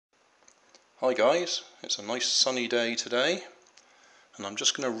Hi guys, it's a nice sunny day today and I'm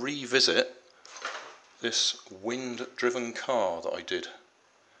just going to revisit this wind-driven car that I did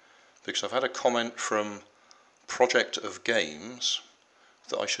because I've had a comment from ProjectOfGames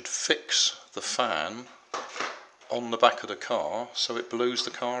that I should fix the fan on the back of the car so it blows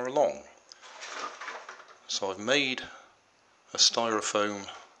the car along. So I've made a styrofoam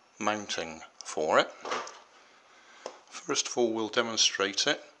mounting for it. First of all, we'll demonstrate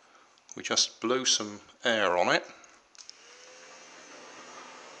it. We just blow some air on it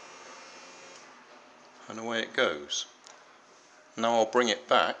and away it goes. Now I'll bring it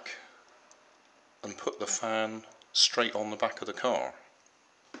back and put the fan straight on the back of the car.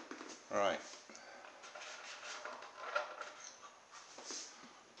 Right.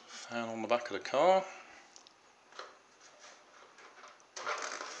 Fan on the back of the car.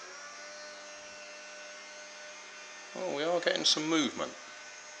 Oh, we are getting some movement,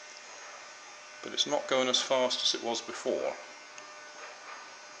 but it's not going as fast as it was before.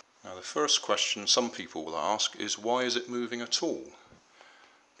 Now the first question some people will ask is, why is it moving at all?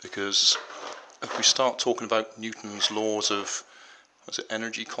 Because if we start talking about Newton's laws of, was it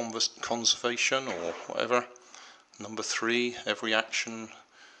energy conservation or whatever, number 3, every action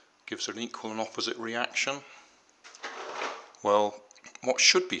gives an equal and opposite reaction. Well, what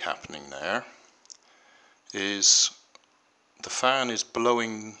should be happening there is the fan is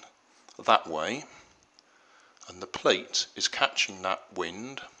blowing that way and the plate is catching that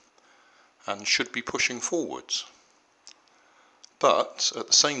wind and should be pushing forwards. But at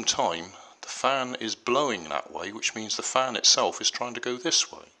the same time the fan is blowing that way, which means the fan itself is trying to go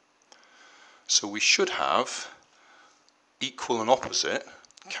this way. So we should have equal and opposite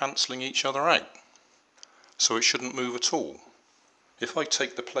cancelling each other out. So it shouldn't move at all. If I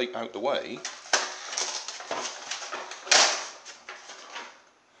take the plate out the way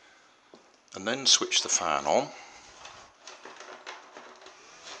and then switch the fan on,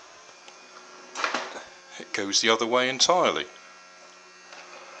 it goes the other way entirely,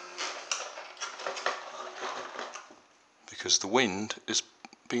 because the wind is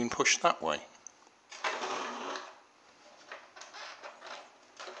being pushed that way.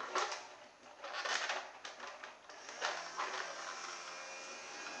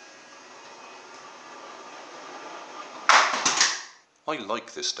 I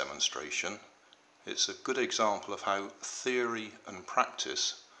like this demonstration. It's a good example of how theory and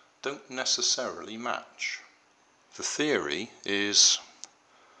practice don't necessarily match. The theory is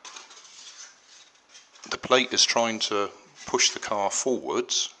the plate is trying to push the car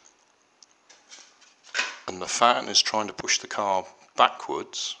forwards and the fan is trying to push the car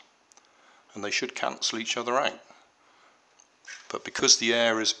backwards, and they should cancel each other out. But because the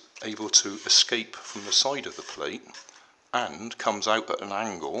air is able to escape from the side of the plate and comes out at an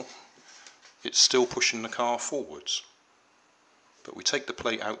angle, it's still pushing the car forwards. But we take the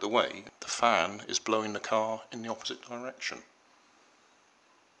plate out the way, the fan is blowing the car in the opposite direction.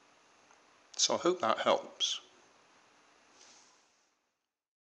 So I hope that helps.